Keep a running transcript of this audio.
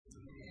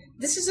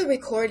This is a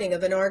recording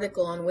of an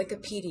article on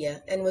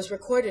Wikipedia and was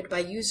recorded by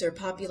user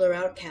Popular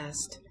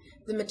Outcast.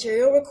 The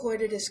material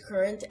recorded is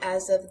current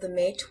as of the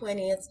May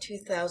 20th,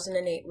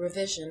 2008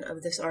 revision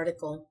of this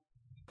article.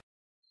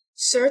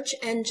 Search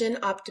Engine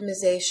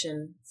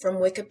Optimization from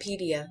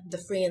Wikipedia, the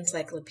free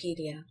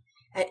encyclopedia,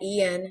 at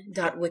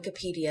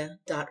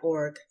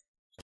en.wikipedia.org.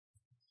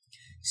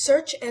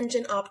 Search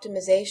engine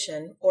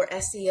optimization, or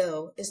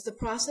SEO, is the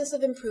process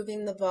of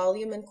improving the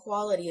volume and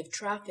quality of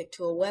traffic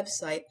to a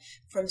website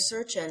from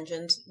search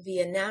engines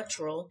via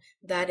natural,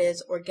 that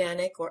is,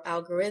 organic or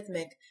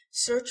algorithmic,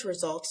 search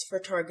results for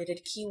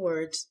targeted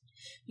keywords.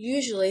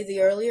 Usually,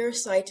 the earlier a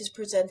site is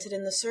presented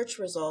in the search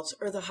results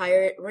or the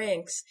higher it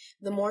ranks,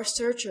 the more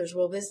searchers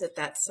will visit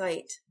that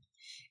site.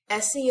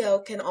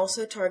 SEO can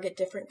also target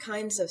different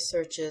kinds of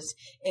searches,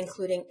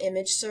 including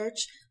image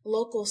search,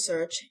 local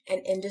search,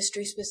 and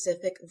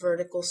industry-specific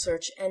vertical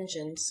search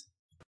engines.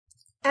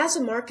 As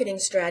a marketing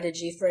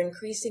strategy for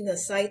increasing a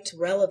site's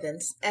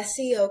relevance,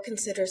 SEO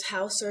considers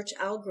how search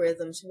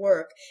algorithms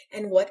work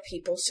and what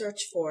people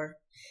search for.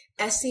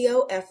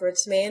 SEO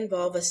efforts may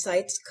involve a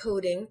site's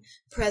coding,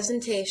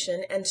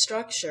 presentation, and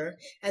structure,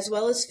 as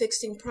well as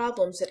fixing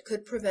problems that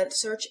could prevent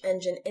search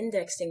engine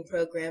indexing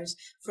programs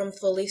from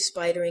fully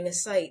spidering a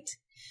site.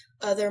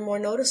 Other more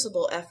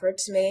noticeable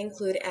efforts may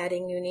include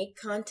adding unique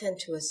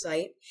content to a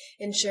site,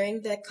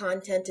 ensuring that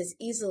content is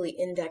easily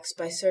indexed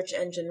by search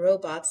engine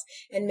robots,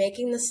 and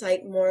making the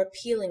site more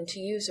appealing to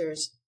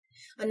users.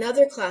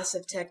 Another class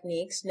of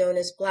techniques, known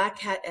as black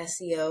hat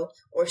SEO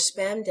or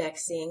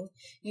spamdexing,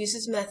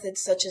 uses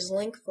methods such as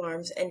link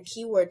farms and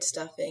keyword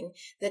stuffing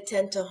that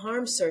tend to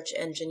harm search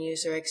engine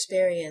user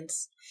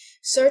experience.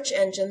 Search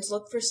engines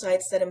look for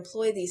sites that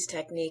employ these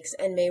techniques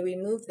and may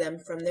remove them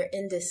from their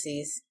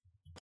indices.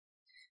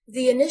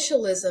 The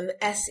initialism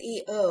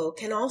SEO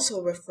can also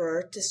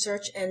refer to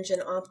search engine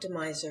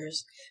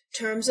optimizers,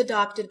 terms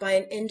adopted by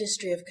an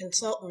industry of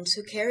consultants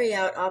who carry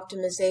out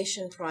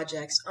optimization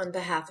projects on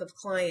behalf of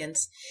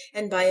clients,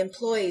 and by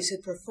employees who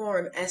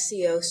perform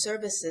SEO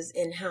services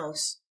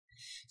in-house.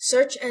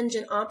 Search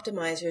engine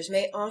optimizers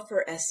may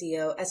offer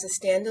SEO as a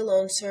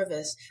standalone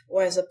service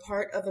or as a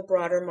part of a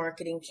broader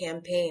marketing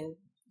campaign.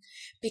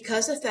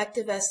 Because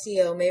effective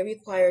SEO may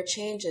require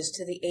changes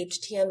to the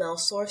HTML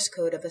source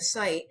code of a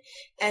site,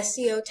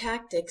 SEO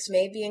tactics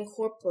may be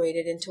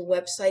incorporated into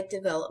website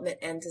development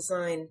and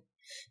design.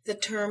 The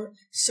term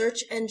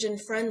search engine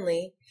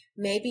friendly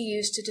may be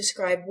used to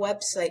describe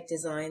website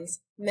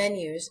designs,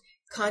 menus,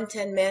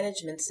 content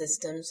management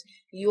systems,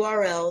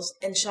 URLs,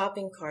 and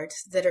shopping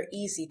carts that are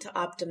easy to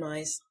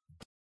optimize.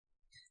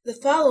 The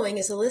following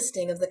is a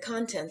listing of the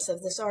contents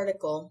of this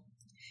article.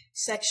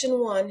 Section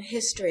 1,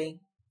 History.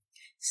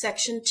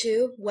 Section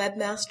 2,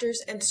 Webmasters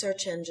and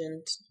Search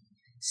Engines.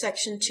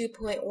 Section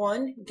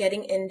 2.1,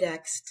 Getting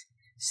Indexed.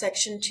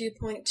 Section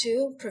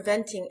 2.2,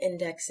 Preventing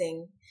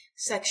Indexing.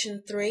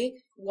 Section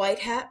 3, White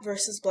Hat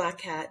versus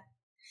Black Hat.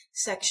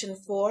 Section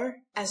 4,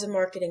 As a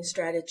Marketing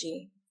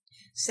Strategy.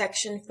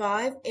 Section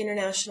 5,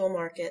 International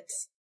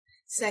Markets.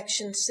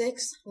 Section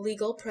 6,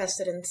 Legal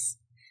Precedents.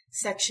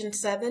 Section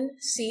 7,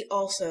 See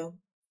Also.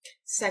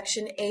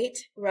 Section 8,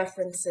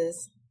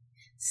 References.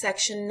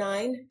 Section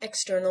 9,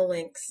 External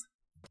Links.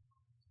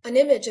 An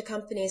image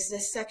accompanies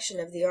this section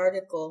of the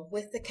article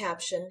with the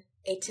caption,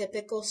 A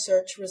Typical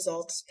Search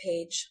Results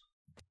Page.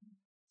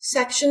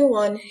 Section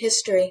 1,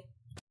 History.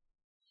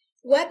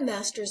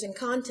 Webmasters and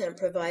content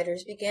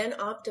providers began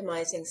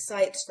optimizing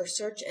sites for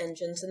search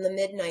engines in the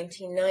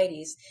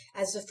mid-1990s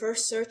as the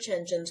first search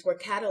engines were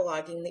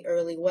cataloging the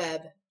early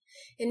web.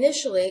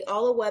 Initially,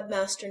 all a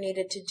webmaster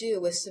needed to do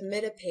was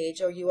submit a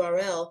page or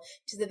URL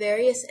to the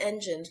various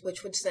engines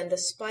which would send a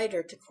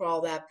spider to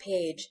crawl that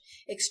page,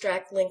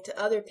 extract link to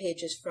other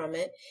pages from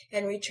it,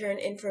 and return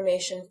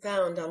information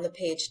found on the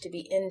page to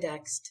be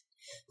indexed.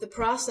 The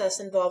process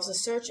involves a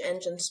search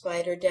engine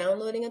spider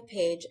downloading a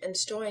page and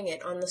storing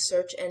it on the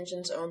search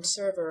engine's own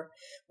server,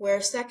 where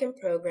a second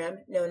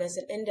program, known as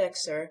an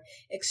indexer,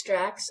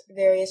 extracts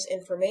various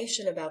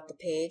information about the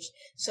page,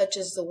 such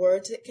as the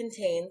words it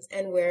contains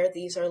and where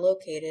these are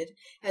located,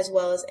 as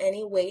well as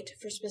any weight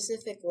for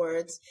specific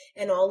words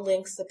and all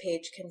links the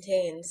page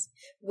contains,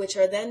 which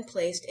are then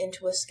placed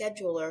into a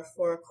scheduler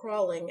for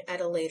crawling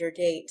at a later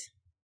date.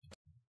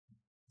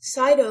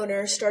 Site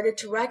owners started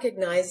to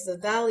recognize the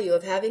value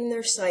of having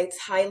their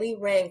sites highly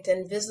ranked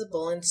and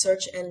visible in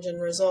search engine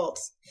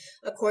results.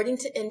 According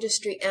to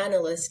industry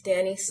analyst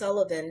Danny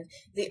Sullivan,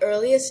 the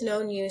earliest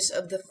known use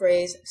of the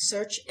phrase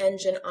search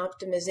engine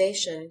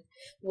optimization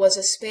was a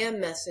spam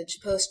message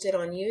posted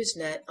on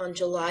Usenet on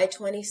July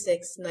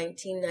 26,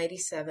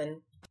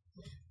 1997.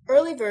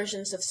 Early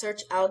versions of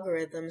search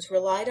algorithms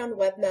relied on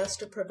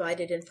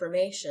webmaster-provided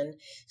information,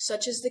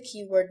 such as the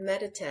keyword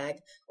meta tag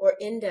or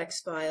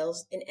index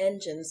files in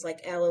engines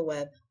like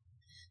AlloWeb.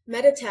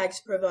 Meta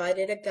tags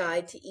provided a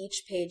guide to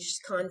each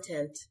page's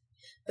content,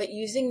 but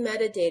using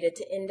metadata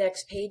to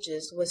index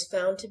pages was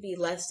found to be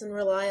less than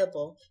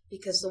reliable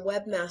because the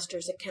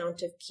webmaster's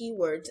account of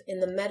keywords in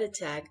the meta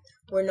tag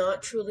were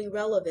not truly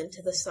relevant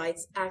to the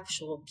site's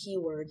actual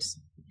keywords.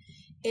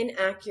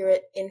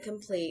 Inaccurate,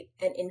 incomplete,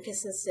 and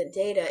inconsistent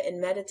data in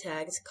meta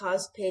tags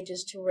cause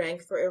pages to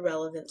rank for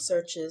irrelevant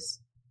searches.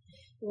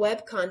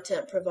 Web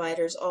content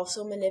providers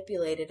also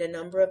manipulated a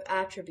number of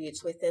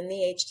attributes within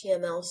the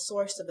HTML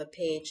source of a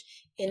page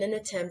in an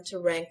attempt to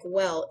rank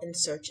well in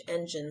search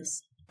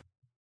engines.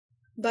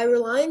 By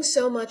relying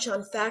so much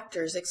on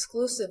factors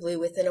exclusively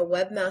within a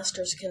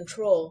webmaster's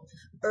control,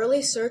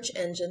 early search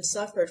engines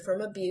suffered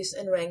from abuse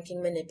and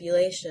ranking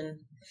manipulation.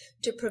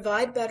 To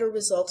provide better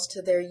results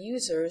to their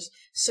users,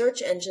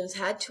 search engines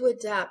had to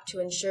adapt to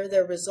ensure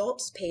their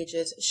results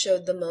pages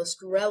showed the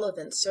most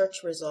relevant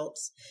search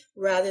results,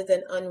 rather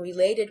than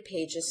unrelated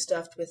pages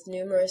stuffed with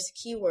numerous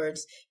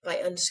keywords by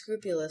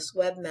unscrupulous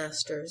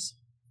webmasters.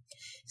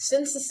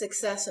 Since the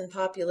success and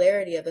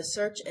popularity of a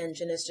search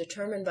engine is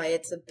determined by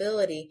its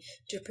ability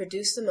to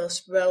produce the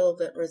most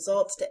relevant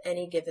results to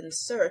any given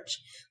search,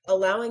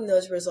 allowing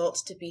those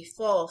results to be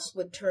false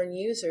would turn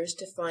users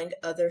to find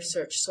other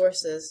search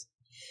sources.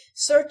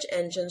 Search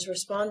engines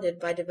responded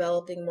by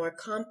developing more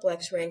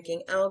complex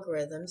ranking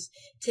algorithms,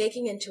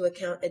 taking into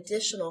account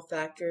additional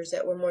factors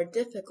that were more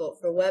difficult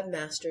for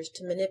webmasters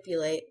to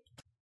manipulate.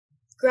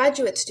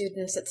 Graduate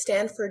students at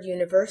Stanford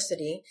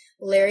University,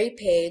 Larry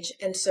Page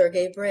and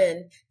Sergey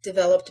Brin,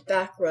 developed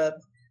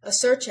Backrub, a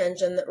search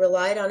engine that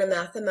relied on a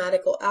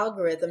mathematical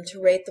algorithm to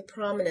rate the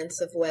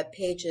prominence of web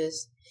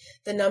pages.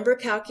 The number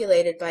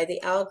calculated by the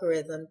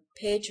algorithm,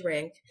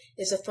 PageRank,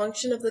 is a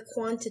function of the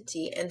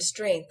quantity and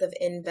strength of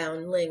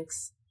inbound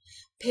links.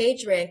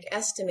 PageRank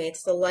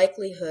estimates the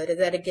likelihood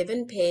that a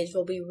given page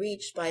will be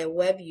reached by a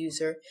web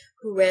user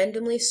who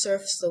randomly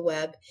surfs the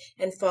web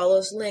and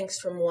follows links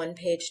from one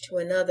page to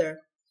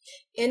another.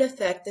 In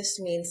effect, this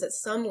means that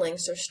some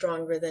links are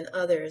stronger than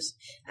others,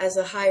 as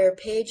a higher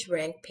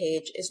PageRank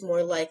page is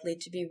more likely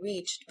to be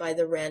reached by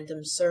the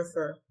random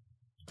surfer.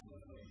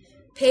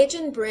 Page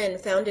and Brin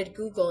founded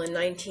Google in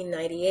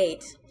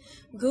 1998.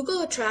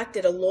 Google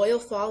attracted a loyal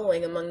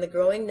following among the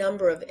growing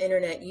number of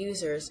Internet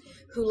users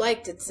who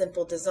liked its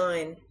simple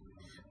design.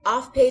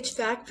 Off-page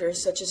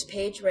factors such as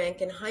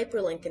PageRank and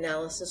hyperlink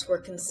analysis were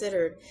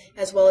considered,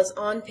 as well as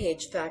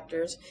on-page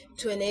factors,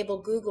 to enable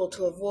Google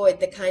to avoid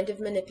the kind of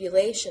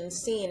manipulation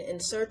seen in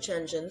search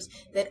engines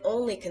that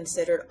only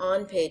considered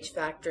on-page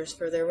factors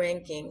for their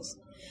rankings.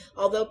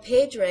 Although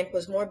PageRank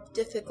was more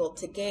difficult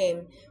to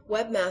game,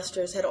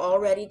 webmasters had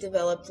already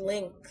developed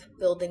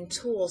link-building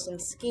tools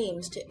and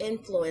schemes to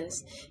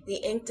influence the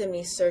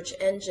Inktomi search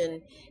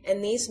engine,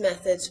 and these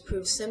methods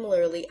proved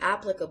similarly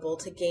applicable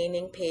to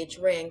gaining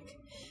PageRank.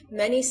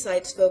 Many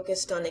sites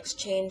focused on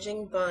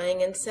exchanging,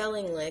 buying, and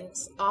selling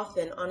links,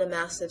 often on a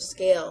massive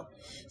scale.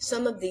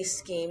 Some of these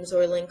schemes,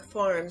 or link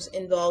farms,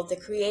 involved the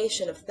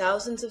creation of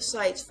thousands of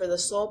sites for the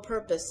sole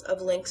purpose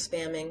of link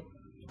spamming.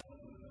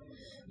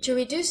 To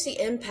reduce the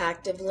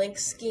impact of link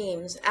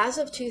schemes, as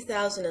of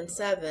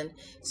 2007,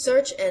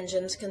 search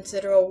engines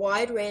consider a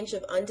wide range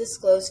of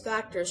undisclosed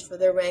factors for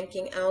their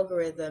ranking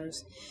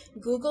algorithms.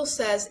 Google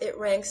says it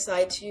ranks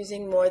sites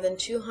using more than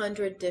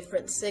 200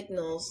 different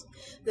signals.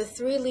 The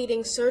three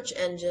leading search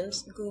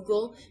engines,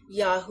 Google,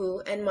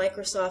 Yahoo, and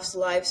Microsoft's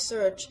Live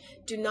Search,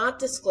 do not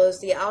disclose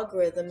the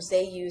algorithms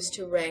they use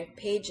to rank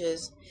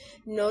pages.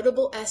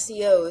 Notable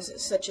SEOs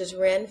such as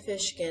Rand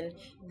Fishkin,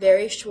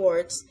 Barry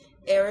Schwartz,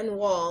 Aaron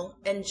Wall,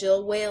 and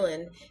Jill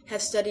Whalen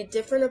have studied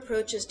different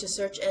approaches to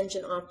search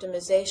engine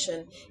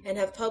optimization and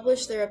have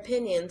published their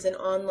opinions in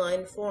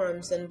online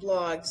forums and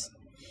blogs.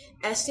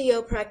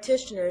 SEO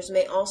practitioners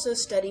may also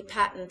study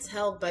patents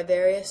held by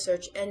various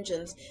search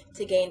engines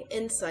to gain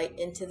insight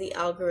into the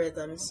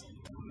algorithms.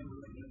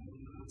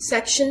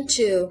 Section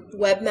 2.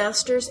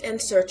 Webmasters and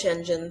Search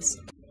Engines.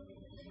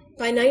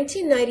 By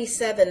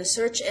 1997,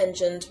 search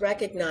engines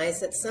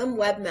recognized that some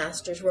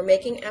webmasters were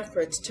making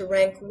efforts to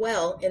rank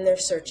well in their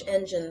search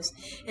engines,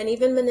 and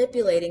even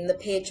manipulating the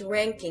page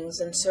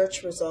rankings and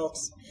search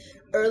results.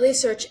 Early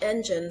search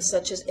engines,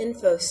 such as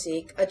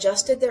InfoSeek,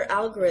 adjusted their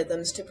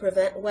algorithms to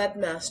prevent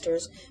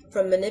webmasters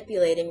from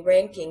manipulating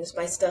rankings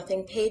by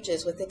stuffing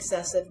pages with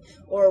excessive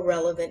or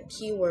irrelevant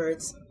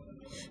keywords.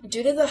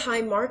 Due to the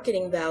high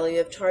marketing value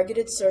of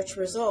targeted search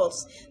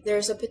results, there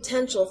is a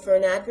potential for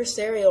an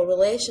adversarial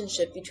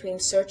relationship between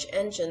search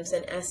engines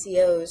and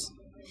SEOs.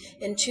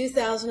 In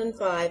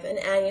 2005, an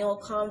annual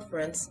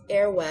conference,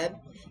 AirWeb,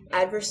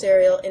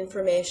 Adversarial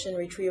Information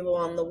Retrieval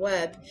on the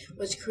Web,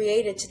 was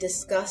created to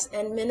discuss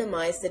and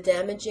minimize the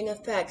damaging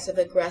effects of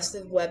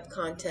aggressive web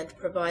content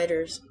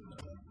providers.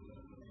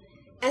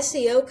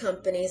 SEO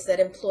companies that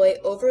employ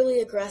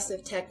overly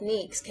aggressive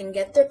techniques can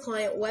get their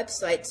client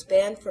websites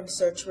banned from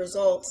search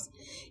results.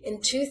 In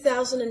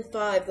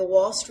 2005, the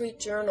Wall Street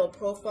Journal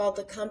profiled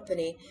the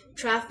company,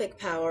 Traffic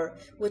Power,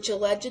 which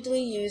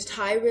allegedly used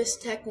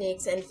high-risk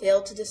techniques and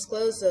failed to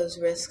disclose those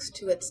risks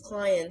to its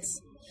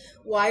clients.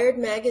 Wired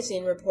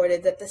magazine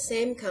reported that the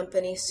same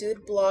company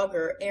sued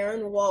blogger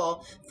Aaron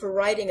Wall for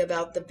writing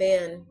about the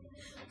ban.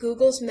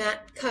 Google's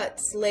Matt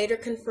Cutts later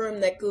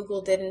confirmed that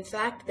Google did in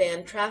fact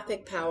ban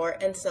Traffic Power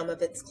and some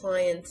of its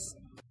clients.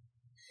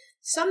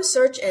 Some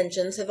search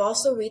engines have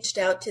also reached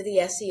out to the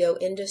SEO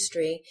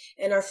industry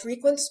and are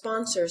frequent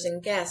sponsors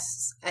and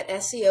guests at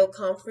SEO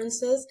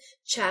conferences,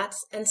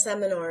 chats, and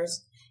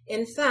seminars.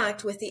 In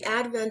fact, with the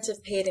advent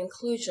of paid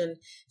inclusion,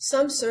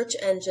 some search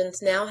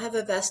engines now have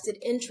a vested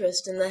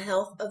interest in the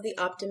health of the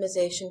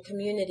optimization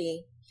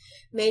community.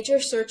 Major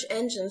search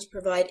engines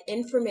provide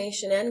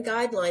information and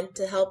guidelines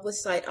to help with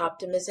site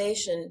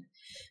optimization.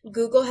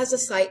 Google has a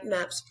site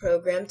maps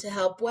program to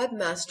help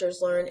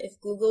webmasters learn if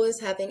Google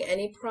is having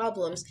any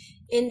problems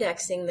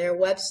indexing their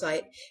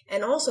website,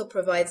 and also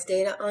provides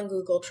data on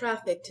Google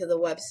traffic to the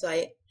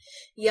website.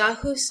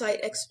 Yahoo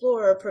Site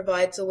Explorer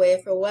provides a way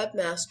for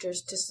webmasters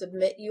to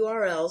submit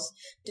URLs,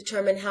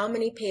 determine how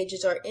many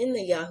pages are in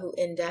the Yahoo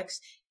index,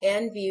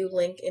 and view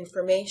link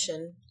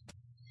information.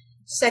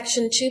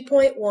 Section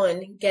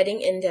 2.1,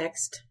 Getting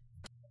Indexed.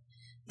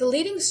 The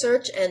leading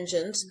search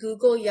engines,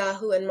 Google,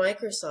 Yahoo, and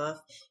Microsoft,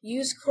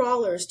 use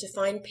crawlers to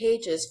find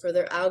pages for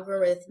their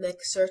algorithmic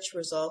search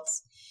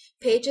results.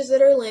 Pages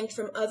that are linked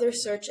from other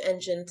search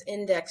engines'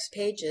 index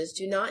pages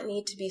do not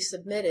need to be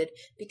submitted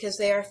because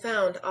they are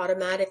found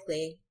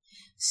automatically.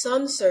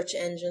 Some search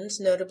engines,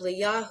 notably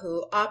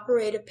Yahoo,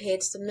 operate a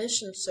paid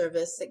submission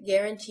service that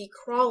guarantee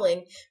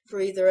crawling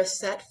for either a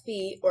set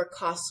fee or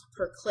cost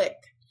per click.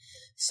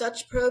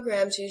 Such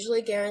programs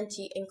usually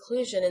guarantee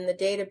inclusion in the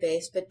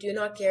database but do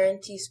not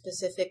guarantee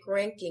specific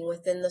ranking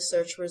within the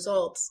search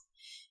results.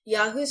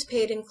 Yahoo's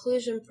paid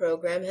inclusion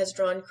program has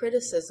drawn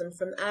criticism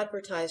from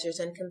advertisers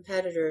and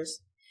competitors.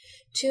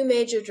 Two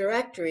major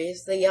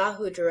directories, the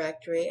Yahoo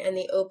directory and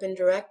the Open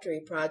Directory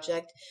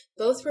project,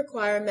 both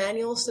require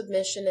manual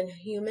submission and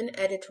human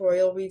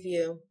editorial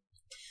review.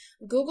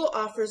 Google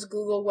offers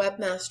Google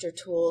Webmaster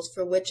Tools,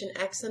 for which an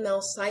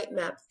XML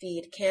sitemap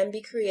feed can be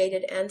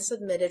created and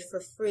submitted for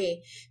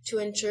free to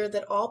ensure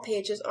that all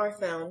pages are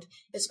found,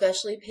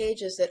 especially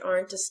pages that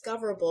aren't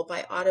discoverable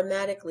by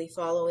automatically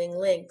following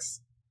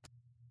links.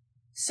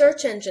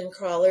 Search engine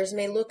crawlers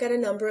may look at a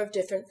number of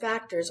different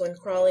factors when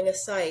crawling a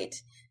site.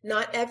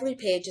 Not every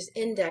page is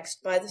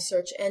indexed by the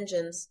search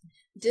engines.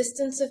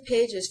 Distance of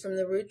pages from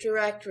the root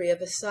directory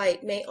of a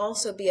site may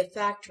also be a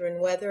factor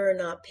in whether or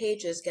not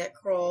pages get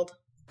crawled.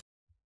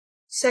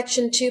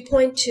 Section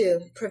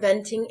 2.2,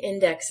 Preventing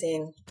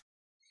Indexing.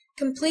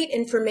 Complete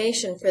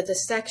information for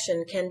this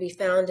section can be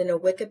found in a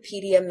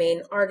Wikipedia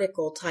main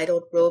article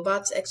titled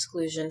Robots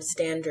Exclusion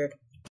Standard.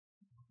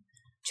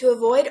 To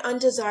avoid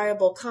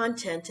undesirable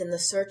content in the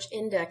search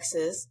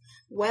indexes,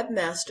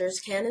 webmasters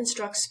can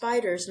instruct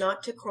spiders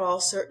not to crawl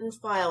certain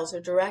files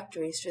or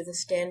directories through the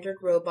standard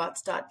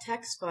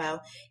robots.txt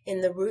file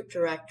in the root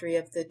directory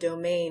of the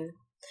domain.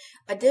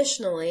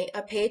 Additionally,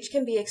 a page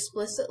can be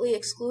explicitly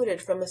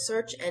excluded from a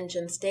search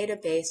engine's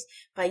database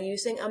by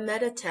using a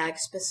meta tag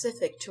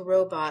specific to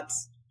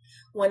robots.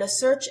 When a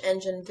search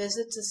engine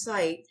visits a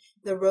site,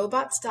 the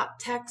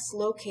robots.txt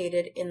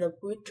located in the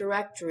root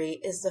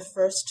directory is the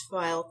first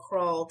file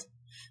crawled.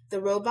 The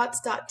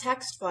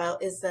robots.txt file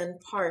is then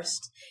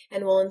parsed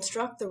and will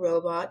instruct the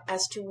robot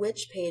as to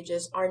which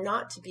pages are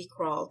not to be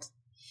crawled.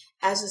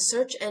 As a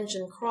search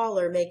engine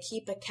crawler may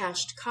keep a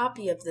cached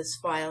copy of this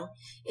file,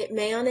 it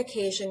may on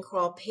occasion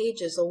crawl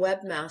pages a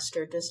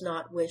webmaster does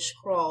not wish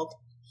crawled.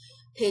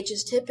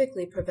 Pages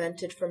typically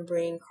prevented from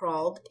being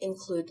crawled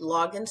include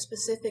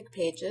login-specific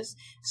pages,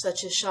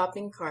 such as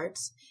shopping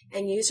carts,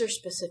 and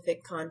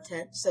user-specific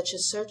content, such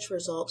as search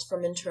results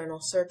from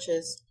internal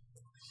searches.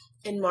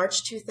 In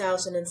March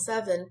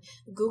 2007,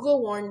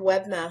 Google warned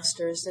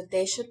webmasters that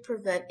they should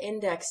prevent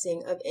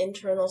indexing of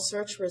internal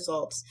search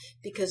results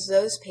because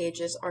those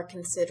pages are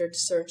considered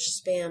search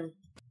spam.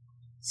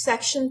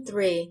 Section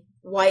 3,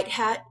 White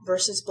Hat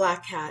versus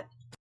Black Hat.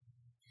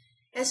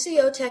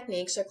 SEO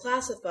techniques are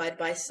classified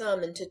by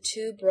some into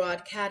two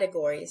broad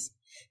categories: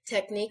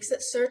 techniques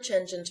that search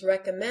engines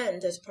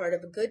recommend as part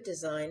of a good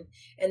design,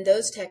 and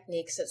those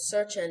techniques that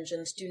search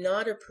engines do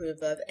not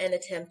approve of and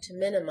attempt to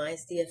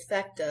minimize the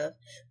effect of,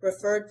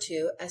 referred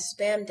to as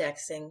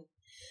spamdexing.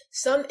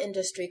 Some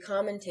industry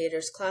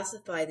commentators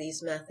classify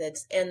these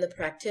methods and the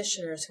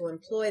practitioners who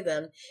employ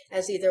them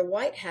as either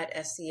white hat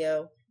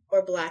SEO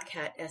or black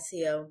hat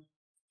SEO.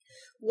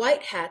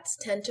 White hats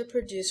tend to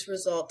produce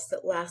results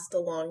that last a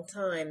long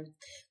time,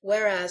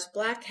 whereas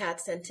black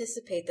hats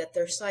anticipate that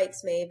their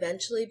sites may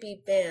eventually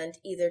be banned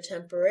either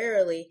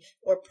temporarily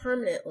or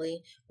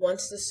permanently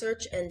once the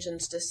search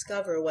engines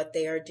discover what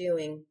they are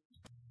doing.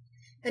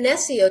 An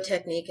SEO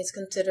technique is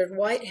considered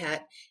white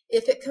hat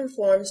if it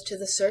conforms to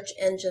the search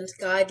engine's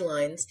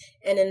guidelines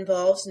and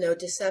involves no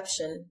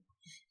deception.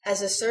 As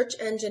the search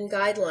engine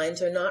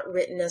guidelines are not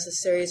written as a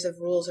series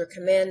of rules or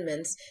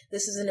commandments,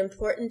 this is an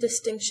important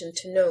distinction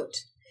to note.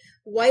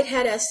 White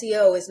hat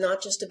SEO is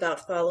not just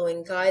about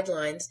following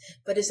guidelines,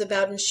 but is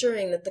about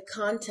ensuring that the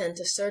content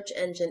a search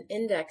engine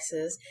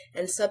indexes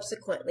and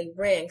subsequently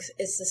ranks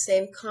is the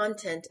same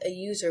content a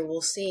user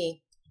will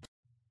see.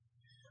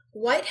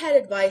 White hat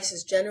advice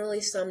is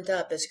generally summed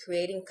up as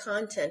creating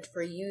content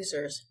for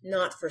users,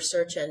 not for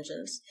search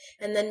engines,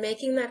 and then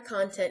making that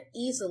content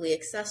easily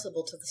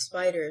accessible to the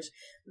spiders,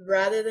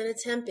 rather than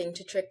attempting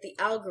to trick the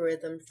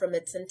algorithm from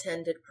its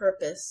intended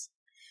purpose.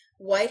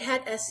 White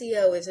hat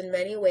SEO is in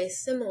many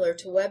ways similar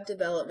to web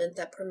development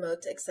that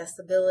promotes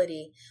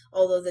accessibility,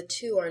 although the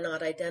two are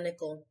not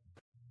identical.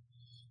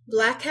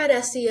 Black hat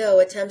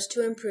SEO attempts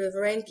to improve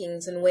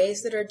rankings in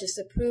ways that are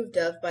disapproved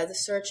of by the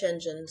search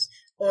engines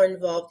or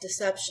involve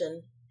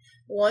deception.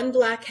 One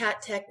black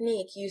hat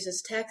technique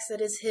uses text that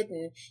is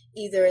hidden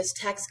either as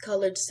text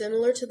colored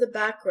similar to the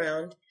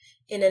background,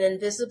 in an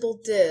invisible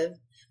div,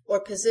 or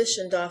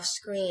positioned off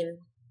screen.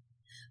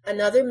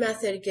 Another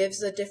method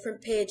gives a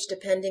different page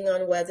depending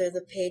on whether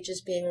the page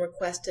is being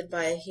requested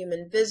by a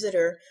human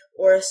visitor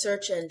or a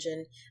search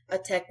engine, a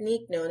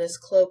technique known as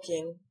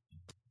cloaking.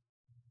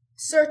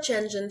 Search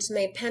engines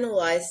may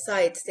penalize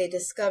sites they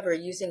discover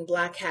using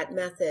black hat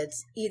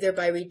methods, either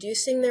by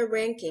reducing their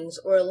rankings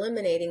or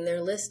eliminating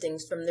their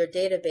listings from their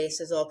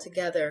databases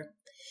altogether.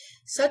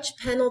 Such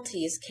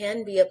penalties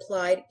can be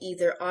applied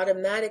either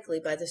automatically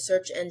by the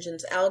search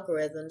engine's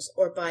algorithms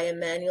or by a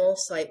manual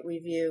site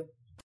review.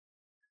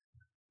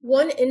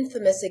 One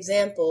infamous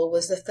example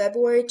was the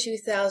February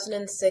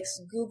 2006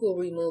 Google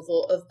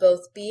removal of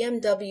both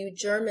BMW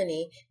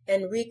Germany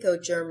and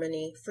Ricoh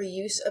Germany for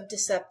use of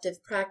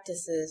deceptive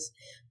practices.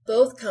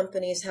 Both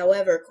companies,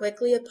 however,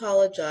 quickly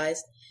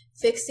apologized,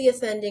 fixed the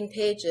offending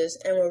pages,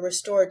 and were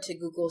restored to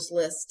Google's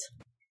list.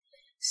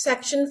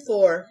 Section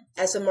 4.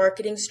 As a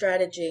marketing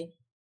strategy.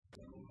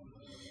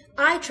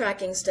 Eye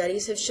tracking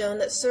studies have shown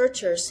that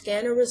searchers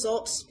scan a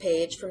results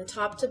page from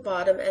top to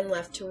bottom and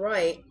left to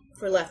right,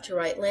 for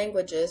left-to-right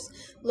languages,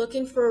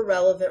 looking for a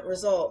relevant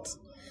result.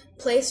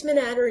 Placement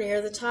at or near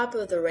the top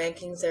of the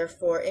rankings,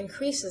 therefore,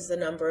 increases the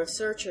number of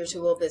searchers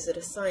who will visit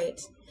a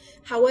site.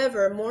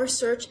 However, more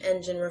search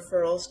engine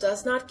referrals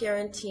does not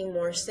guarantee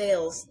more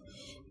sales.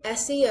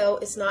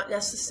 SEO is not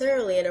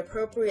necessarily an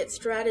appropriate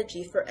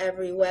strategy for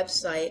every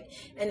website,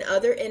 and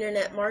other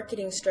internet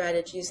marketing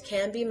strategies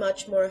can be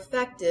much more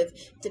effective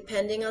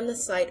depending on the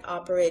site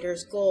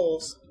operator's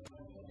goals.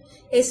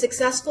 A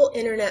successful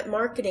internet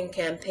marketing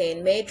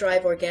campaign may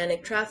drive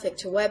organic traffic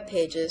to web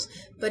pages,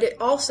 but it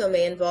also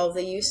may involve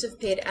the use of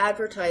paid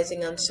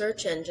advertising on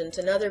search engines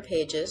and other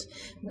pages,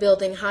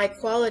 building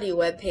high-quality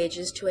web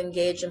pages to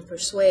engage and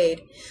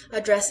persuade,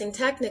 addressing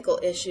technical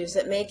issues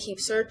that may keep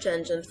search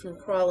engines from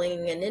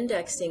crawling and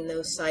indexing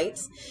those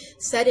sites,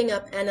 setting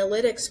up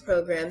analytics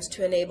programs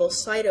to enable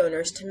site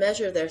owners to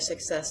measure their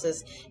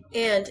successes,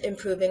 and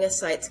improving a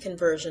site's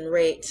conversion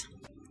rate.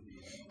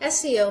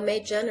 SEO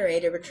may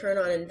generate a return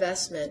on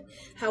investment.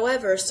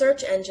 However,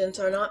 search engines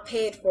are not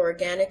paid for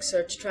organic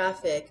search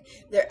traffic.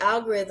 Their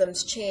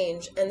algorithms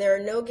change, and there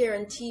are no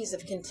guarantees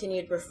of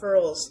continued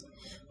referrals.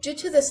 Due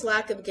to this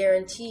lack of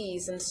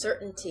guarantees and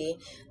certainty,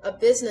 a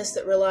business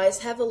that relies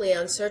heavily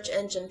on search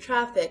engine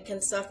traffic can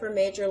suffer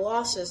major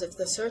losses if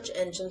the search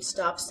engine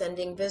stops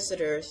sending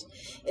visitors.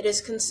 It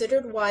is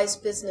considered wise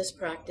business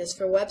practice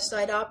for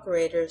website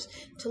operators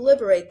to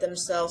liberate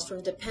themselves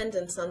from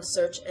dependence on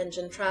search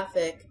engine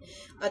traffic.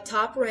 A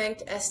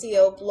top-ranked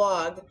SEO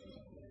blog,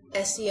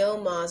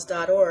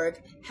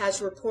 SEOmoz.org,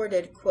 has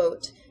reported,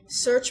 quote,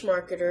 "Search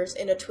marketers,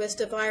 in a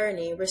twist of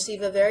irony,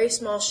 receive a very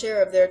small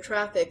share of their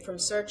traffic from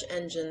search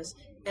engines,"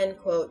 end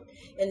quote.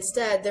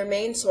 Instead, their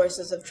main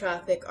sources of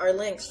traffic are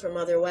links from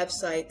other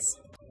websites.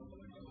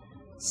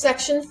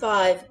 Section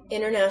 5.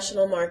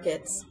 International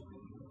Markets.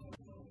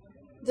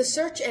 The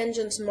search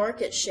engine's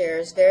market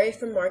shares vary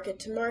from market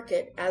to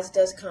market, as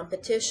does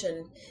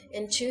competition.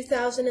 In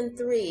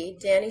 2003,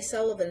 Danny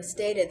Sullivan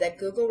stated that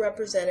Google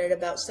represented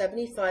about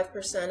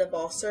 75% of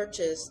all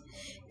searches.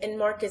 In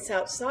markets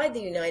outside the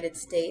United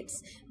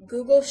States,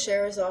 Google's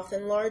share is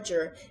often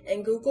larger,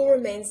 and Google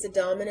remains the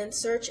dominant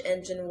search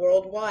engine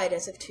worldwide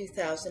as of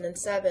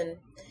 2007.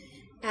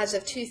 As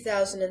of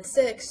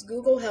 2006,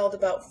 Google held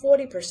about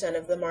 40%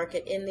 of the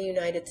market in the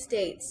United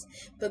States,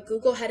 but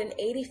Google had an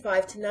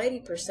 85 to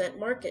 90%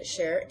 market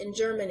share in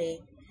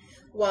Germany.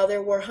 While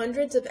there were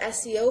hundreds of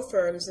SEO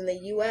firms in the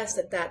US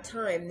at that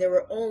time, there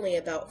were only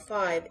about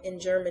 5 in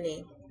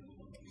Germany.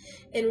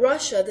 In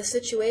Russia, the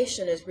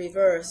situation is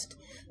reversed.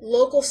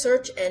 Local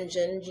search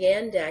engine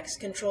Yandex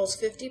controls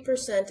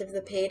 50% of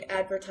the paid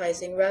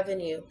advertising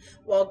revenue,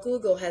 while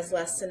Google has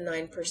less than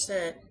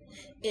 9%.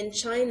 In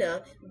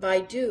China,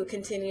 Baidu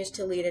continues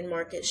to lead in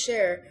market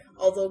share,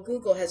 although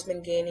Google has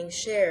been gaining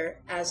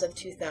share as of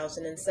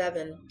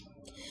 2007.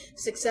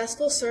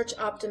 Successful search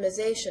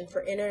optimization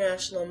for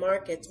international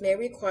markets may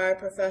require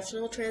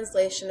professional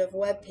translation of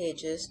web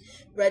pages,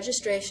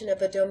 registration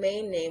of a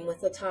domain name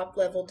with a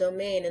top-level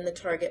domain in the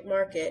target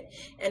market,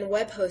 and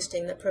web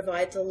hosting that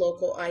provides a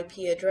local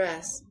IP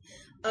address.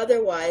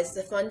 Otherwise,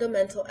 the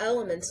fundamental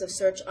elements of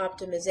search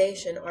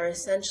optimization are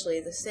essentially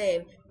the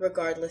same,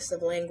 regardless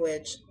of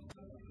language.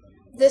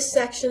 This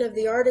section of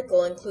the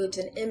article includes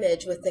an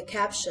image with the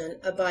caption,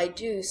 "A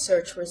Baidu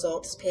search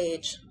results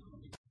page."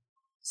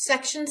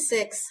 Section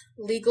 6.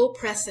 Legal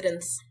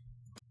precedents.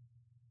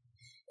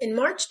 In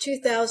March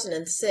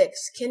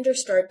 2006,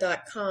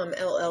 Kinderstart.com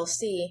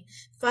LLC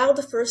filed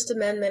a First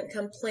Amendment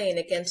complaint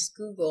against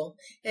Google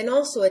and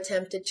also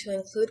attempted to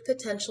include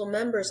potential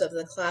members of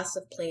the class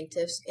of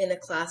plaintiffs in a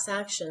class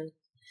action.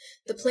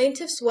 The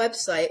plaintiff's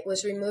website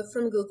was removed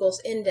from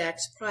Google's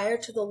index prior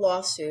to the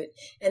lawsuit,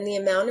 and the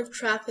amount of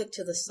traffic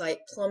to the site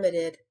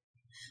plummeted.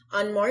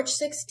 On March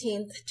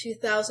 16,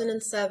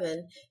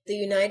 2007, the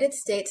United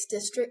States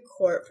District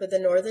Court for the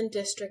Northern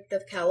District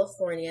of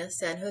California,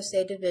 San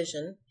Jose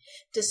Division,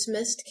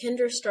 dismissed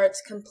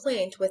Kinderstart's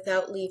complaint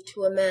without leave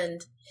to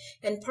amend,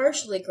 and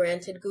partially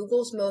granted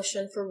Google's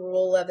motion for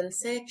Rule 11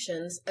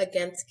 sanctions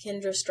against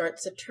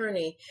Kinderstart's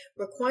attorney,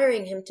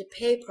 requiring him to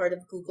pay part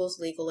of Google's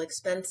legal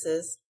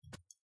expenses.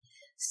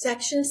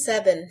 Section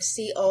 7.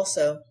 See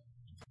also.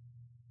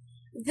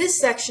 This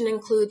section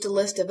includes a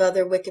list of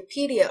other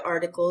Wikipedia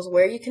articles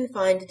where you can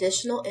find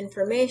additional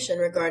information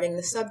regarding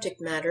the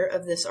subject matter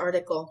of this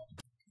article.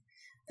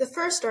 The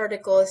first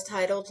article is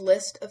titled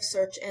List of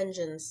Search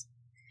Engines.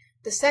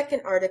 The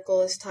second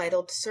article is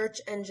titled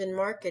Search Engine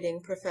Marketing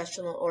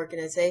Professional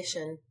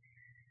Organization.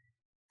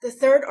 The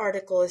third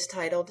article is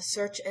titled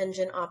Search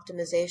Engine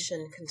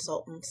Optimization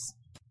Consultants.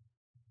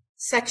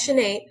 Section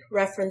 8.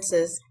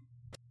 References.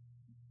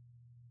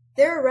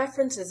 There are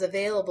references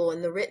available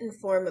in the written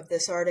form of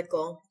this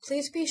article.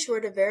 Please be sure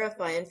to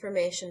verify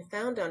information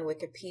found on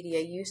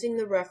Wikipedia using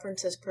the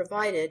references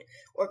provided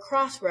or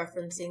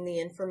cross-referencing the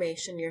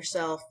information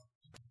yourself.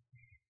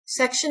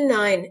 Section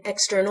 9.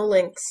 External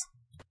links.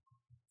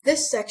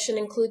 This section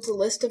includes a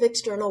list of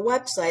external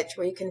websites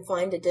where you can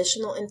find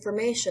additional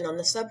information on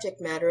the subject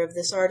matter of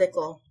this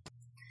article.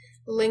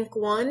 Link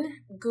 1.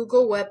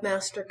 Google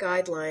Webmaster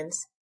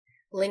Guidelines.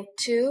 Link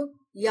 2.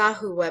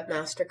 Yahoo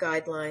Webmaster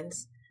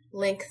Guidelines.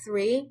 Link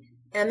 3,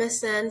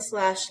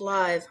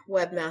 MSN/Live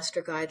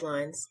Webmaster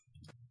Guidelines.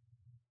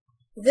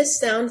 This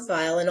sound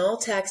file and all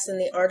text in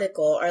the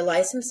article are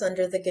licensed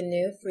under the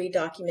GNU Free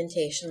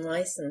Documentation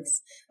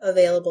License,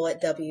 available at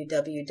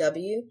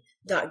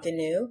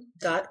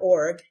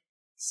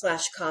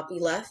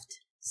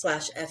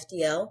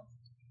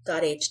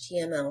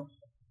www.gnu.org/copyleft/fdl.html.